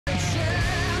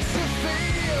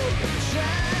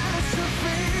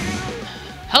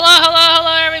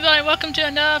Hello everybody, welcome to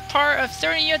another part of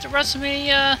 30 years of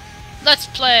WrestleMania Let's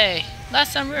Play.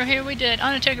 Last time we were here we did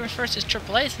Undertaker versus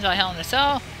Triple H inside Hell in a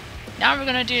Cell. Now we're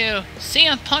gonna do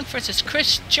CM Punk versus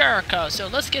Chris Jericho, so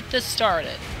let's get this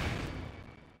started.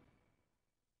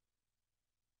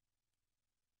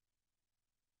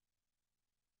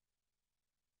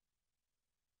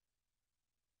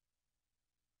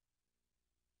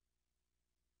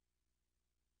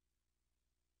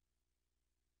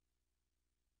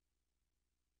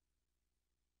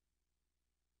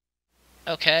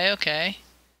 Okay.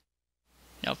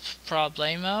 No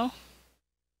problemo.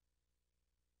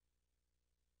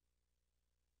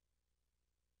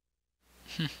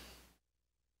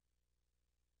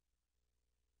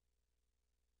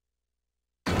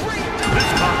 This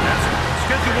contest,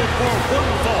 scheduled for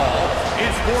one fall,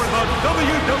 is for the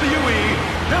WWE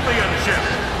Championship.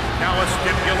 Now a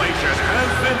stipulation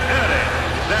has been added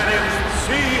that if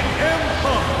CM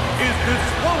Punk is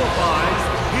disqualified,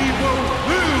 he will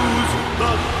lose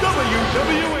the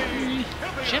WWE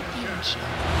Championship.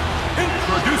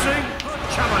 Introducing the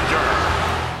challenger.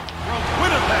 From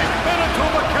Winnipeg,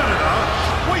 Manitoba, Canada,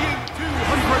 weighing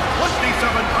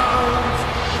 227 pounds,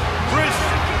 Chris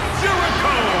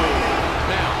Jericho.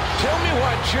 Now, tell me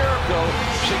why Jericho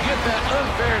should get that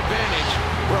unfair advantage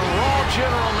from Raw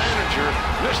General Manager,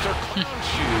 Mr. Clown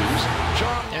Shoes,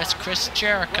 John. There's Chris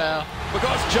Jericho.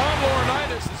 Because John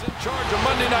Laurinaitis is in charge of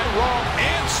Monday Night Raw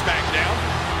and SmackDown,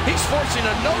 he's forcing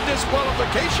a no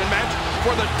disqualification match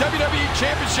for the WWE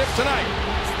Championship tonight.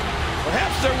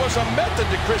 Perhaps there was a method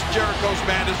to Chris Jericho's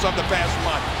madness of the past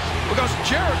month, because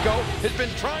Jericho has been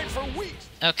trying for weeks.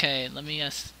 Okay, let me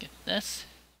get this.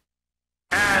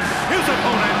 And his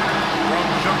opponent from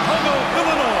Chicago,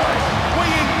 Illinois,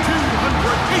 weighing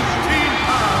 218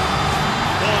 pounds,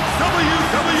 the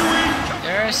WWE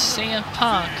There's CM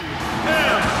Punk.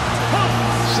 CM Punk.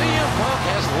 CM Punk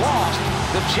has lost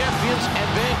the champion's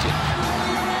advantage.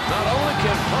 Not only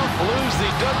can Punk lose the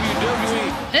WWE,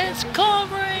 It's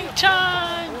covering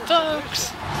time,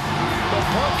 folks. but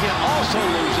Punk can also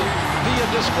lose it via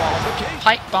disqualification.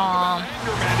 Pipe bomb.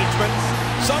 Anger management.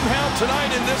 Somehow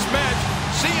tonight in this match,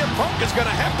 CM Punk is going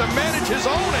to have to manage his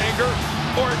own anger,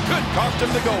 or it could cost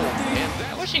him the gold. And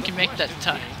I wish you could make that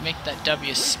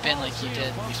W spin like you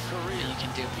did. You can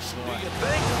do before.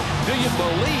 do you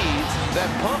believe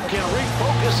that Punk can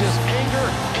refocus his anger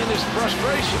and his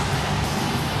frustration?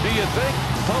 Do you think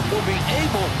Punk will be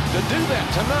able to do that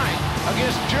tonight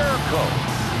against Jericho?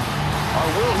 Or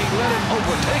will he let it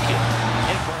overtake him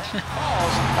and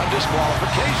cause a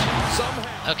disqualification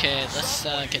somehow? Okay, let's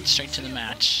get straight to the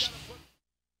match.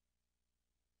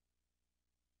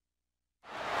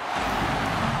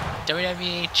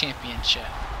 WWE Championship.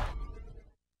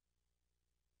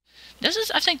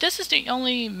 I think this is the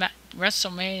only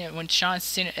WrestleMania when John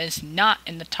Cena is not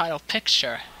in the title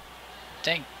picture.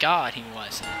 Thank God he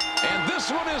wasn't. And this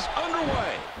one is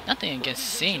underway. Nothing against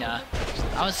Cena.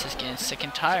 I was just getting sick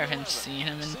and tired of him seeing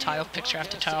him in title picture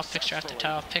after title picture after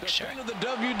title picture. The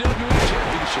WWE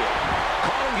Championship,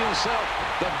 calling himself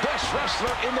the best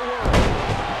wrestler in the world.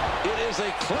 It is a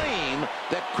claim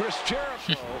that Chris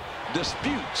Jericho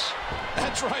disputes.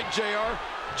 That's right, JR.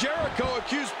 Jericho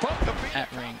accused Punk of being At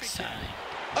ringside.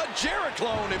 a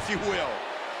Jeri-clone, if you will.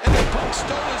 And then Punk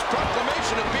stole his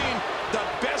proclamation of being the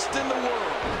best in the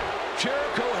world.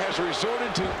 Jericho has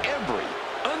resorted to every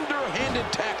underhanded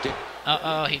tactic.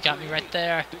 Uh-oh, he got me right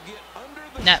there. To get under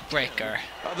the Net breaker.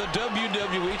 of the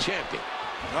WWE Champion.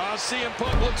 CM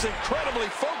Punk looks incredibly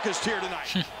focused here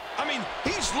tonight. I mean,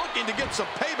 he's looking to get some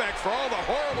payback for all the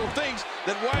horrible things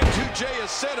that Y2J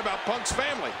has said about Punk's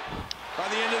family. By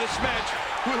the end of this match,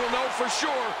 we will know for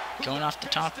sure Going off the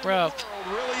top rope.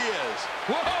 really is.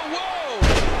 Whoa!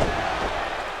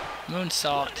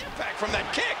 Moonsault. Impact from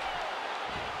that kick.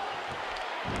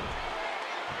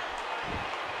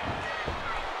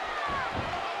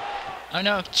 Oh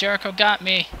no, Jericho got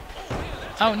me.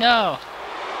 Oh no.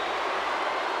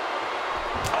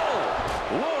 Oh,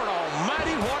 Lord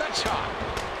almighty, what a chop.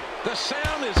 The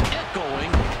sound is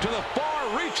echoing to the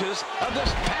far reaches of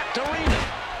this packed arena.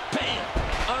 Bam!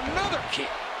 Another kick.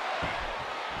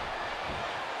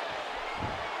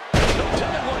 No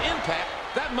telling what impact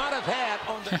that might have had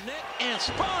on the neck and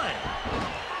spine.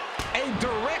 A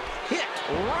direct hit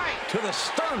right to the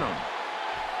sternum.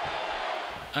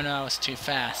 Oh no, I was too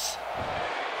fast.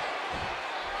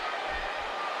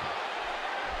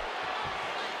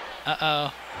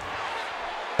 Uh-oh.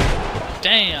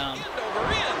 Damn.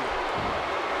 Over in.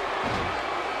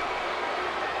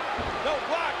 No,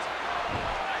 blocked.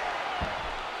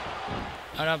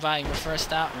 Oh no, buddy, reverse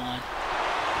that one.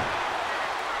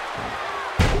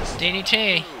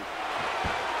 DDT.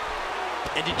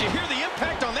 And did you hear the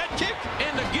impact on that kick?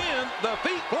 And again, the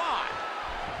feet fly.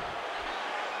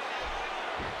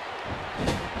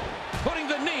 Putting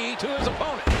the knee to his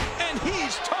opponent. And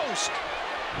he's toast.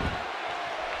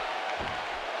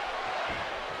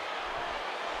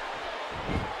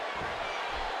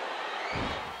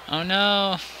 Oh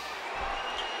no.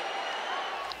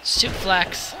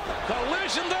 Suplex.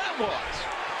 Collision that was.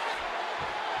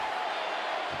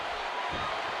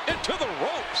 Into the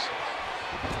ropes.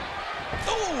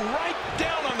 Oh, right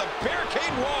down on the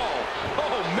barricade wall.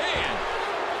 Oh, man.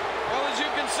 Well, as you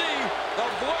can see, the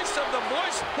voice of the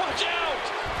voice, watch out.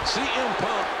 CM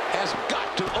Punk has got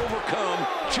to overcome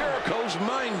Jericho's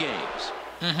mind games.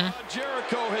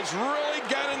 Jericho has really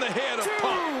got in the head of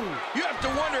Punk. You have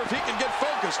to wonder if he can get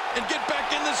focused and get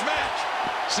back in this match.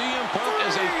 CM Punk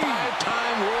is a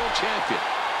 5-time world champion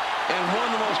and one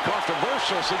of the most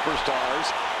controversial superstars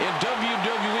in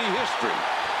WWE history.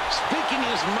 Speaking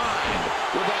his mind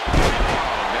with that pipe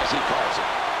bomb, as he calls it.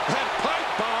 That pipe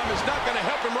bomb is not going to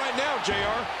help him right now,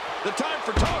 JR. The time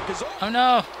for talk is over. Oh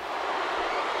no.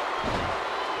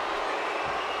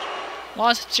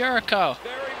 Lost Jericho.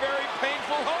 Very, very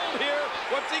painful hold here.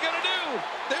 What's he going to do?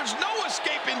 There's no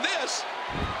escaping this.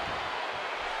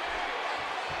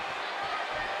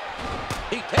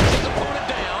 He takes his opponent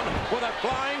down with a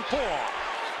flying forearm.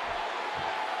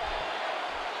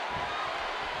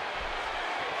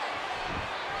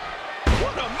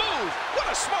 What a move! What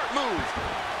a smart move!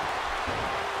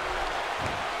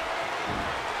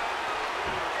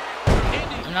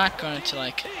 I'm not going to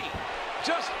like...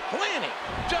 Just planning,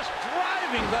 just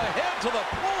driving the head to the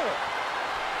floor.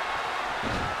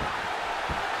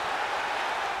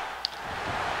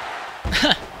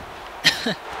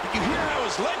 You hear how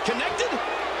his leg connected?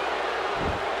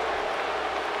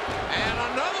 And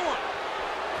another one.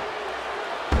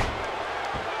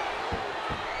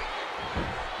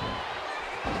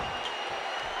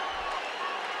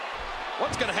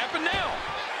 What's going to happen now?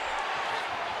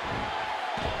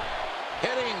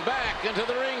 Heading back into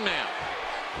the ring now.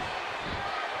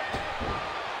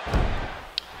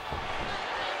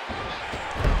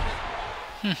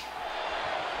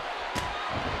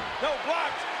 No,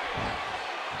 blocked.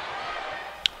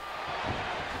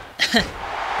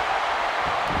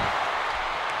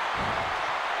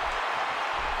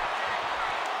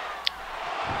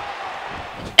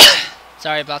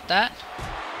 Sorry about that.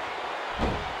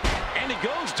 And he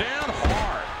goes down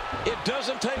hard. It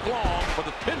doesn't take long for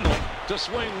the pendulum to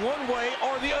swing one way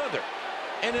or the other.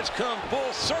 And it's come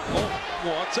full circle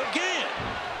once again.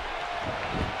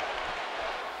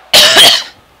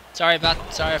 Sorry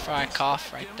if I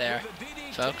cough right there,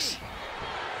 folks.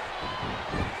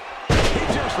 He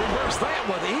just reversed that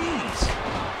with ease.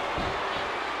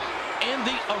 And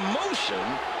the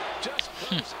emotion just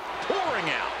comes pouring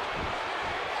out.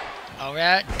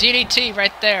 Alright, DDT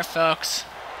right there, folks.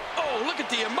 Oh, look at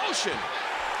the emotion.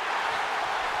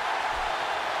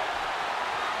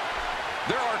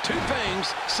 There are two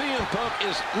things CM Punk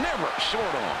is never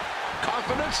short on: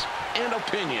 confidence and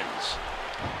opinions.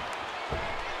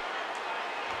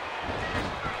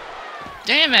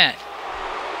 Damn it!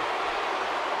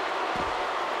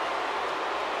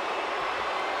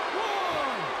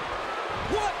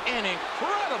 What an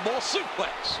incredible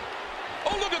suplex.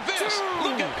 Oh, look at this.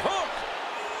 Look at Punk.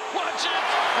 Watch it.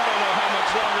 I don't know how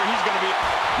much longer he's going to be.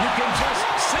 You can just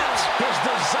sense his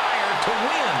desire to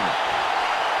win.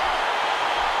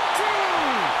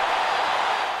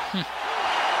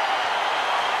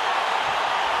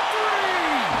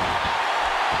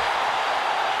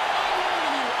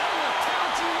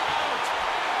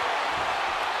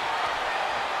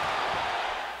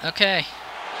 Okay.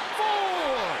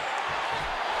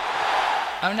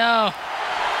 Oh no.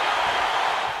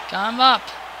 Got him up.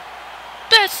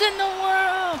 Best in the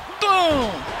world. Boom.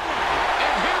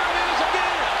 And here it is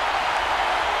again.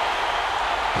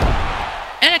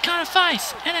 Anaconda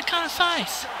Vice. Anaconda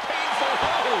Vice. Painful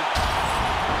hold.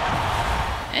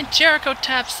 And Jericho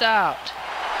taps out.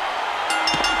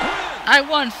 I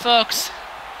won, folks.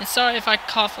 And sorry if I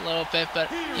cough a little bit,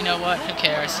 but you know what? Who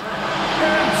cares?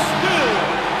 And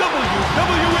still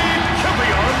WWE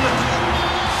Champion,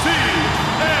 CM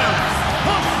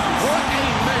Punk. What a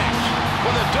match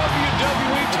for the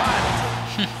WWE title.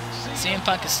 CM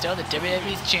Punk is still the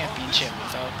WWE's championship,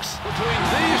 folks. Between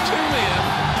these two men,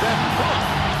 that Punk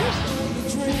is...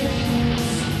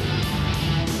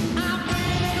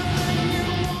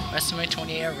 Wrestlemania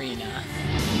 28 Arena.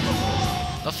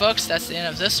 Well, folks, that's the end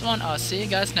of this one. I'll see you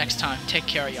guys next time. Take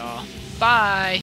care, y'all. Bye!